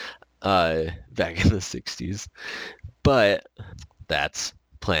movie. Back in the 60s. But that's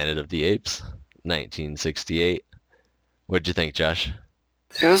Planet of the Apes, 1968. What'd you think, Josh?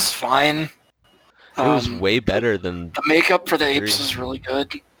 It was fine. It was way better than... The makeup for the apes is really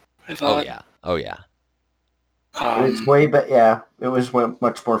good, I thought. Oh, yeah. It's way yeah, it was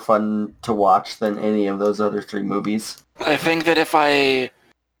much more fun to watch than any of those other 3 movies. I think that if I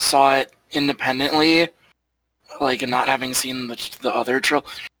saw it independently, like not having seen the other trilogy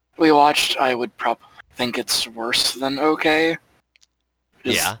we watched, I would probably think it's worse than okay.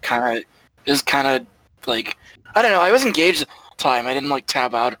 Is kind of like, I don't know, I was engaged the whole time. I didn't like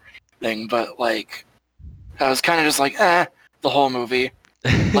tab out or anything, but like I was kind of just like, the whole movie.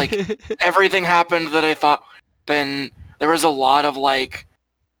 Like everything happened that I thought. Then there was a lot of like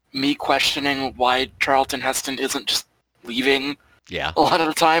me questioning why Charlton Heston isn't just leaving. Yeah. A lot of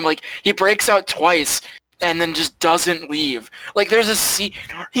the time, like he breaks out twice and then just doesn't leave. Like there's a scene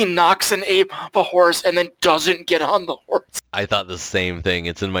he knocks an ape off a horse and then doesn't get on the horse. I thought the same thing.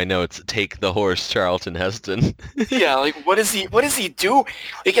 It's in my notes. Take the horse, Charlton Heston. Yeah, like what does he do?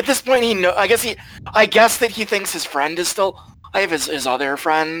 Like at this point I guess that he thinks his friend is still alive, his other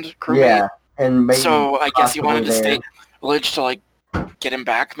friend, crewmate. Yeah, and maybe so I guess he wanted to there. stay village to like get him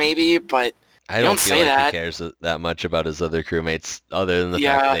back maybe, but I don't feel say like that. he cares that much about his other crewmates, other than the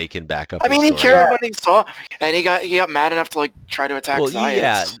Yeah. fact they can back up. I mean, his he story. cared when he saw, and he got mad enough to like try to attack Well, Zayas.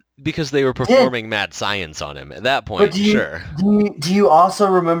 yeah, because they were performing mad science on him. At that point, But do you, sure. do you also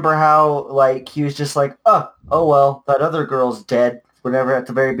remember how like he was just like, oh well, that other girl's dead. Whenever at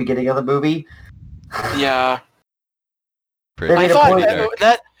the very beginning of the movie. Yeah. Pretty I made a thought point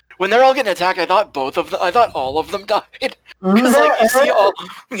that when they're all getting attacked, I thought all of them died. Because like you see all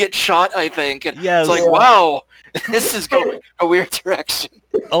get shot, I think, and Yes. it's like, wow, this is going a weird direction.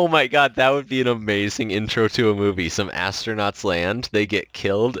 Oh my god, that would be an amazing intro to a movie. Some astronauts land, they get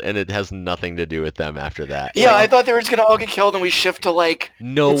killed, and it has nothing to do with them after that. Yeah, I thought they were just gonna all get killed, and we shift to like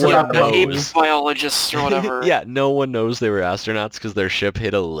No It's one about the ape knows. biologists or whatever. Yeah, no one knows they were astronauts because their ship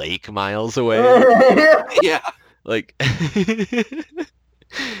hit a lake miles away. Yeah. Like,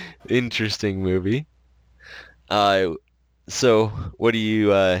 interesting movie. So what do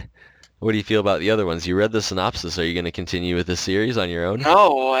you feel about the other ones? You read the synopsis. Are you going to continue with the series on your own?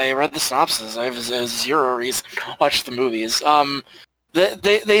 No, I read the synopsis. I have zero reason to watch the movies.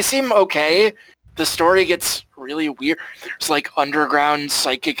 They seem okay. The story gets really weird. It's like underground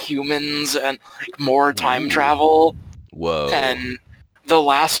psychic humans and more time travel. Whoa. And the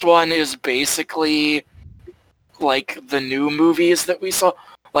last one is basically like the new movies that we saw.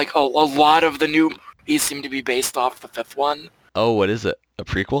 Like a lot of the new movies seem to be based off the fifth one. Oh, what is it? A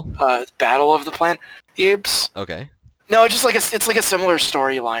prequel? Battle of the Planet of the Apes. Okay. No, it's just like it's like a similar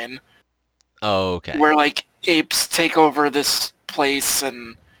storyline. Oh, okay. Where like apes take over this place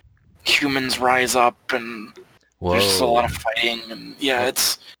and humans rise up and there's just a lot of fighting and yeah,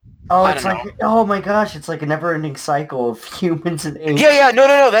 it's I it's don't like know. oh my gosh, it's like a never-ending cycle of humans and apes. Yeah,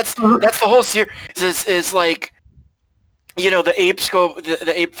 no. That's the whole series is like, you know, the apes go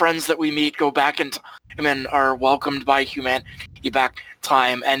the ape friends that we meet go back in time and are welcomed by humanity back in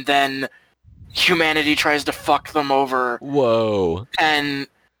time, and then humanity tries to fuck them over. Whoa. And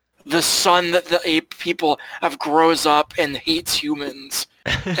the son that the ape people have grows up and hates humans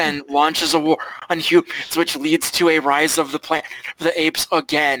and launches a war on humans, which leads to a rise of the planet of the apes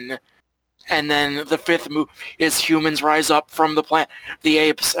again. And then the fifth move is humans rise up from the planet of the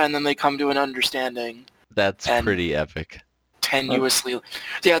apes, and then they come to an understanding. That's And pretty epic. Tenuously.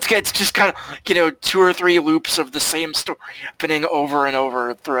 Yeah, it's just kind of, you know, 2 or 3 loops of the same story happening over and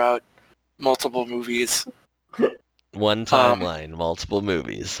over throughout multiple movies. One timeline, multiple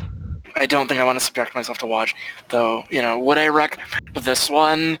movies. I don't think I want to subject myself to watch, though. You know, would I recommend this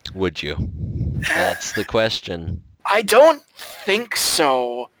one? Would you? That's the question. I don't think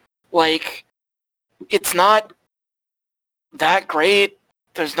so. Like, it's not that great.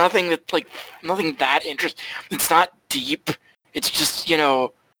 There's nothing that interesting. It's not deep. It's just, you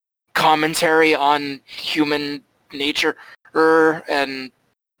know, commentary on human nature, and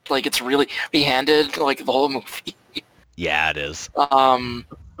like it's really heavy-handed, like the whole movie. Yeah, it is.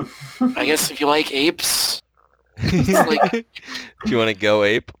 I guess if you like apes, like, Do you want to go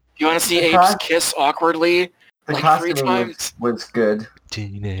ape? you want to see The apes cost- kiss awkwardly The like 3 costume times. was good.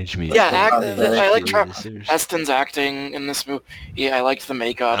 Teenage Mutant Yeah, Ninja I like Turtles. Heston's acting in this movie. Yeah, I liked the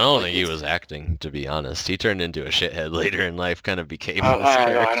makeup. I don't Like, think he was acting, to be honest. He turned into a shithead later in life, kind of became I this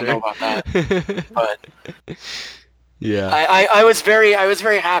don't know character. about that, but Yeah. I was very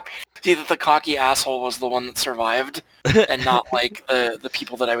happy to see that the cocky asshole was the one that survived, and not like the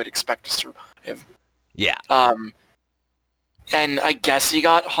people that I would expect to survive. Yeah. And I guess he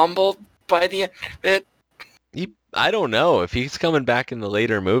got humbled by the end of it. I don't know. If he's coming back in the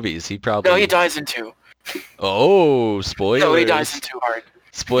later movies, he probably... No, he dies in 2. Oh, spoilers. No, he dies in 2 hard.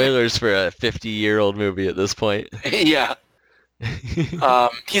 Spoilers for a 50-year-old movie at this point. Yeah.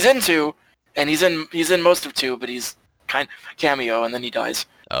 He's in 2, and he's in most of 2, but he's kind of cameo, and then he dies.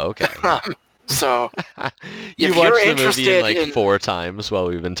 Okay. So You if watched you're the movie interested like in- 4 times while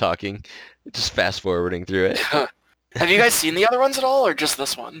we've been talking. Just fast-forwarding through it. have you guys seen the other ones at all, or just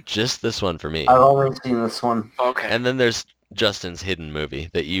this one? Just this one for me. I've only seen this one. Okay. And then there's Justin's hidden movie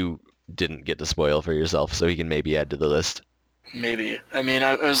that you didn't get to spoil for yourself, so he can maybe add to the list. Maybe. I mean,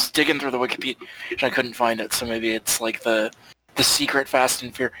 I was digging through the Wikipedia and I couldn't find it, so maybe it's like the secret Fast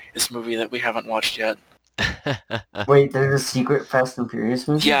and Furious movie that we haven't watched yet. Wait, there's a secret Fast and Furious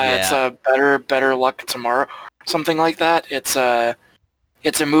movie? Yeah, it's a Better Luck Tomorrow, something like that. It's a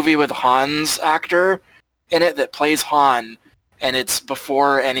movie with Han's actor in it that plays Han, and it's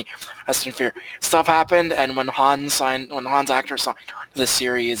before any Fast and Furious stuff happened. And when Han's actor signed the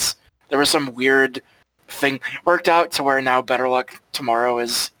series, there was some weird thing worked out to where now Better Luck Tomorrow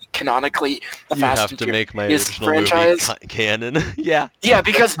is canonically the You Fast have and to make my Furious original franchise. movie canon. Yeah. Yeah,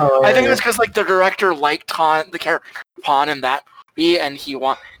 because Oh, I think yeah. it's because like the director liked Han, the character Han in that be, and he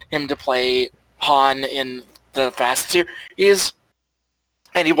wanted him to play Han in the Fast series,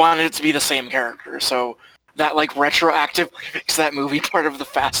 and he wanted it to be the same character. So that like retroactively makes that movie part of the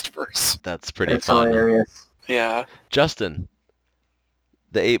Fastverse. That's pretty It's fun. hilarious. Yeah. Justin,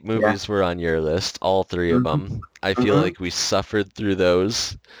 the 8 movies were on your list, all 3 of them. I feel like we suffered through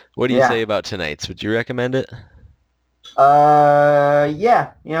those. What do you say about tonight's? Would you recommend it?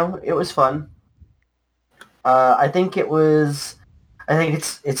 Yeah, it was fun. I think it's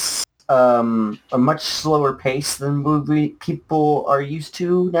a much slower pace than movie people are used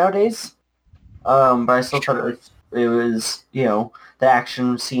to nowadays. But I still thought it was the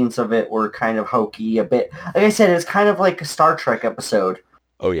action scenes of it were kind of hokey a bit. Like I said, it's kind of like a Star Trek episode.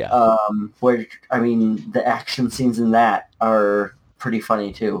 Oh yeah. Where the action scenes in that are pretty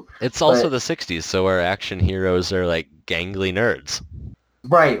funny too. It's also the 60s, so our action heroes are like gangly nerds.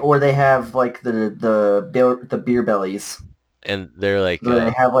 Right, or they have like the beer bellies. And they're like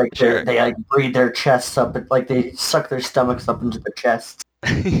they have like sure. they like breathe their chests up, like they suck their stomachs up into their chests.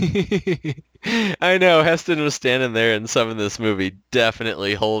 I know, Heston was standing there in some of this movie,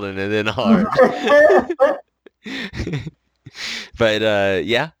 definitely holding it in hard. But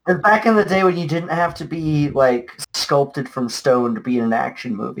yeah. And back in the day when you didn't have to be like sculpted from stone to be in an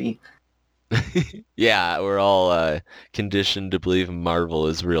action movie. Yeah, we're all conditioned to believe Marvel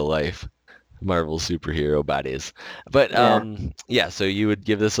is real life. Marvel superhero bodies. But yeah, so you would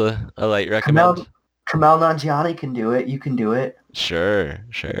give this a light recommend? Kumail Nanjiani can do it. You can do it. Sure.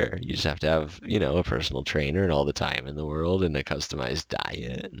 You just have to have, a personal trainer and all the time in the world and a customized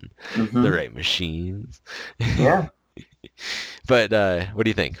diet and the right machines. Yeah. But what do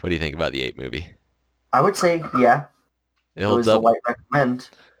you think? What do you think about the 8 movie? I would say, yeah. It holds was up. A light recommend.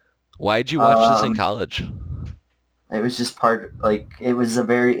 Why'd you watch this in college? It was just it was a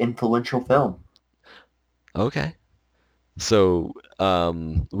very influential film. Okay. So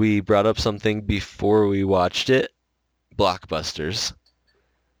we brought up something before we watched it, blockbusters.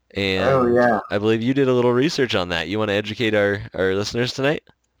 And I believe you did a little research on that. You want to educate our listeners tonight?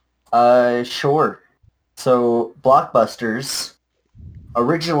 Sure. So blockbusters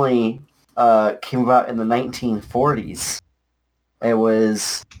originally came about in the 1940s. It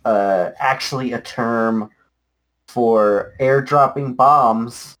was actually a term for airdropping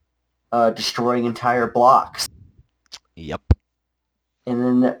bombs, destroying entire blocks. Yep.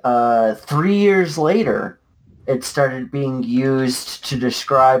 And then 3 years later, it started being used to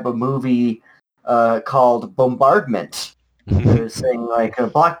describe a movie called Bombardment. It was saying like a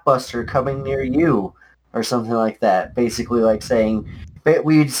blockbuster coming near you or something like that. Basically like saying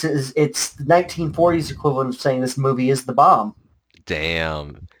it's the 1940s equivalent of saying this movie is the bomb.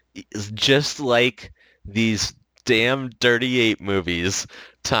 Damn. It's just like these damn Dirty 8 movies,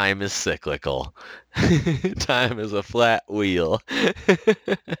 time is cyclical. Time is a flat wheel.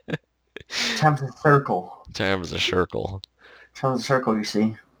 Time's a circle. Time is a circle. Time's a circle, you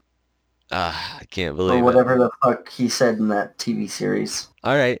see. I can't believe it. Or whatever the fuck he said in that TV series.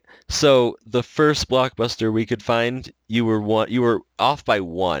 All right. So the first blockbuster we could find, you were off by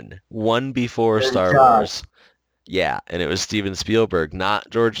one before Star Wars. Yeah, and it was Steven Spielberg, not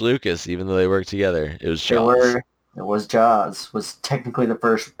George Lucas, even though they worked together. It was Jaws. It was Jaws. Was technically the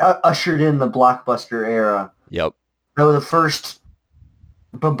first, ushered in the blockbuster era. Yep. No, the first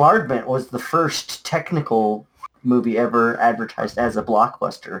Bombardment was the first technical movie ever advertised as a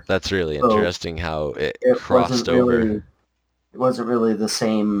blockbuster. That's really interesting how it crossed over. It wasn't really the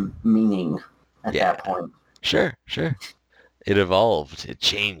same meaning at that point. Sure. It evolved. It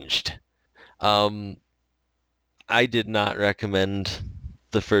changed. I did not recommend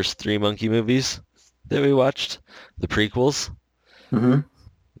the first 3 Monkey movies that we watched, the prequels. Mm-hmm.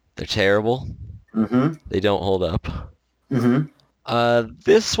 They're terrible. Mm-hmm. They don't hold up. Mm-hmm.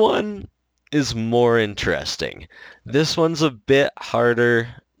 This one is more interesting. This one's a bit harder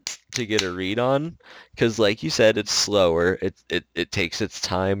to get a read on because, like you said, it's slower. It takes its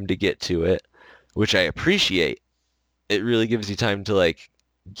time to get to it, which I appreciate. It really gives you time to like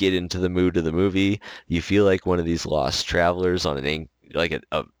get into the mood of the movie. You feel like one of these lost travelers on a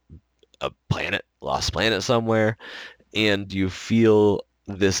planet, lost planet somewhere, and you feel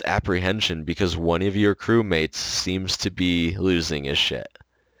this apprehension because one of your crewmates seems to be losing his shit,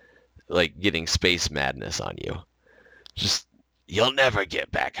 like getting space madness on you. Just, you'll never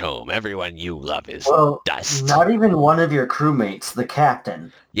get back home. Everyone you love is dust. Not even one of your crewmates, the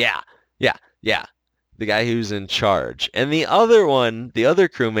captain. Yeah. The guy who's in charge. And the other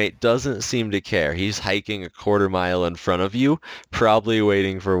crewmate doesn't seem to care. He's hiking a quarter mile in front of you, probably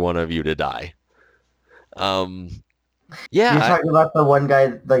waiting for one of you to die. Yeah. You're talking about the one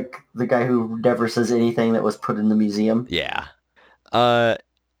guy, like the guy who never says anything that was put in the museum? Yeah. I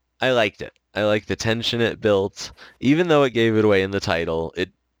liked it. I liked the tension it built. Even though it gave it away in the title,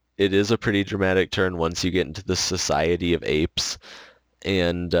 it is a pretty dramatic turn once you get into the Society of Apes,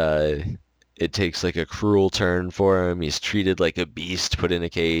 and it takes like a cruel turn for him. He's treated like a beast, put in a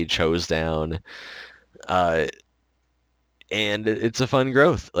cage, hosed down, uh, and it's a fun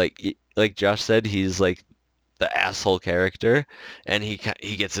growth. Like Josh said, he's like the asshole character, and he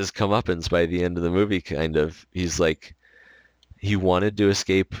gets his comeuppance by the end of the movie. Kind of, he's like he wanted to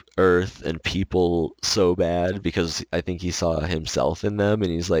escape Earth and people so bad because I think he saw himself in them,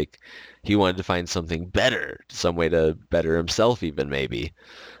 and he's like he wanted to find something better, some way to better himself even maybe.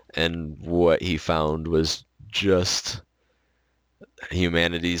 And what he found was just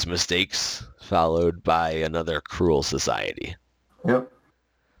humanity's mistakes followed by another cruel society. Yep.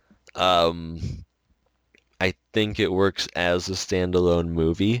 I think it works as a standalone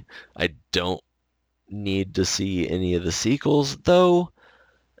movie. I don't need to see any of the sequels, though.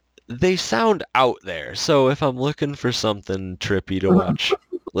 They sound out there. So if I'm looking for something trippy to watch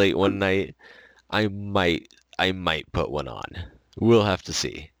late one night, I might put one on. We'll have to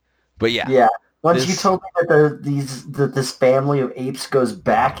see. But yeah. Yeah. Once you this- told me that this family of apes goes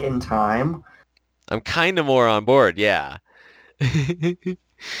back in time, I'm kind of more on board, yeah.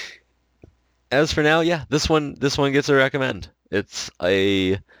 As for now, yeah, this one gets a recommend. It's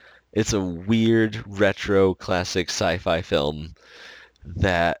a weird retro classic sci-fi film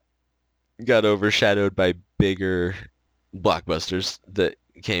that got overshadowed by bigger blockbusters that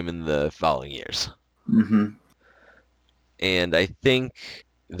came in the following years. mm-hmm. And I think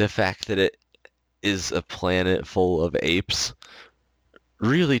the fact that it is a planet full of apes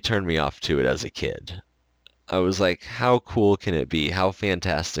really turned me off to it as a kid. I was like, how cool can it be? How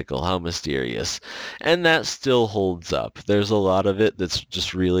fantastical, how mysterious. And that still holds up. There's a lot of it that's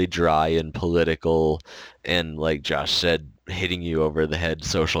just really dry and political and, like Josh said, hitting you over the head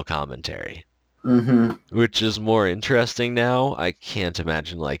social commentary. Mm-hmm. Which is more interesting now. I can't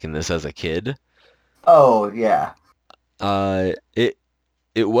imagine liking this as a kid. Oh, yeah.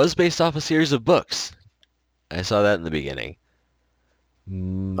 It was based off a series of books. I saw that in the beginning. I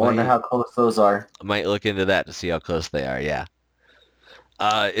wonder how close those are. Might look into that to see how close they are, yeah.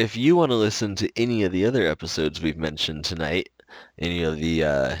 If you want to listen to any of the other episodes we've mentioned tonight, any of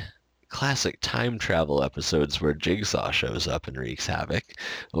the classic time travel episodes where Jigsaw shows up and wreaks havoc,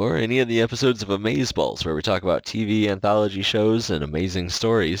 or any of the episodes of Amazeballs where we talk about TV anthology shows and amazing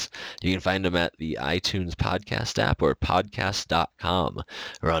stories, you can find them at the iTunes podcast app or podcast.com.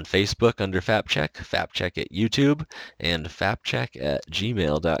 We're on Facebook under FapCheck, FapCheck at YouTube, and FapCheck at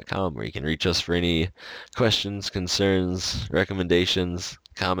gmail.com, where you can reach us for any questions, concerns, recommendations,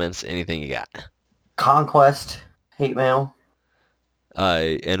 comments, anything you got. Conquest, hate mail.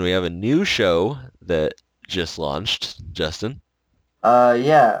 And we have a new show that just launched, Justin.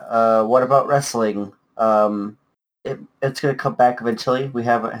 What about wrestling? It's going to come back eventually. We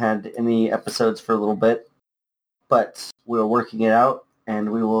haven't had any episodes for a little bit, but we're working it out, and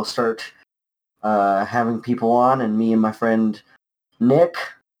we will start having people on, and me and my friend Nick,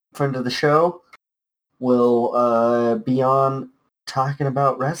 friend of the show, will be on talking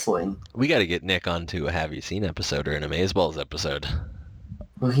about wrestling. We got to get Nick onto a Have You Seen episode or an Amazeballs episode.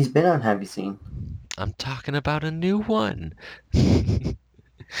 Well, he's been on Have You Seen? I'm talking about a new one.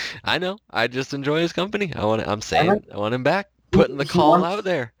 I know. I just enjoy his company. I want him back. Putting the call out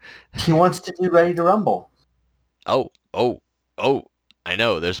there. He wants to do Ready to Rumble. Oh. I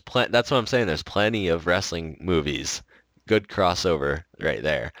know. That's what I'm saying. There's plenty of wrestling movies. Good crossover right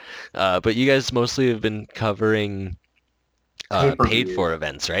there. But you guys mostly have been covering paid for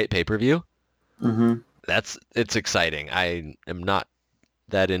events, right? Pay-per-view? Mm-hmm. It's exciting. I am not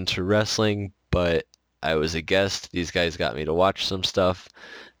that into wrestling, but I was a guest. These guys got me to watch some stuff,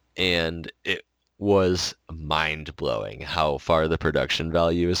 and it was mind-blowing how far the production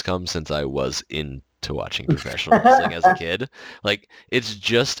value has come since I was into watching professional wrestling as a kid. Like, it's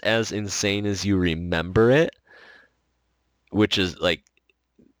just as insane as you remember it, which is like...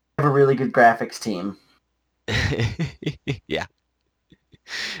 Have a really good graphics team. Yeah.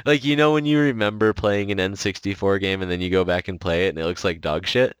 Like, you know when you remember playing an N64 game and then you go back and play it and it looks like dog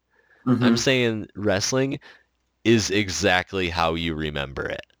shit? Mm-hmm. I'm saying wrestling is exactly how you remember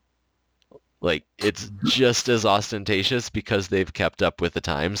it. Like, it's just as ostentatious because they've kept up with the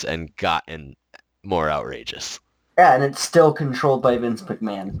times and gotten more outrageous. Yeah, and it's still controlled by Vince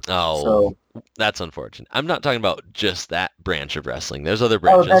McMahon. Oh, so that's unfortunate. I'm not talking about just that branch of wrestling. There's other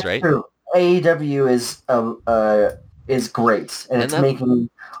branches, that's right? True. AEW is great, and it's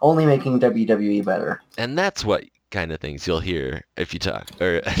only making WWE better. And that's what kind of things you'll hear if you talk,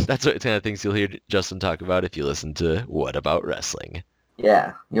 or that's what kind of things you'll hear Justin talk about if you listen to What About Wrestling.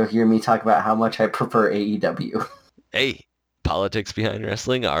 Yeah, you'll hear me talk about how much I prefer AEW. Hey, politics behind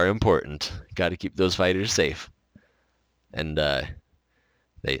wrestling are important. Got to keep those fighters safe, and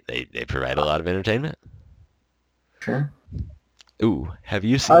they provide a lot of entertainment. Sure. Ooh, have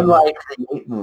you seen? Unlike the 8 movie.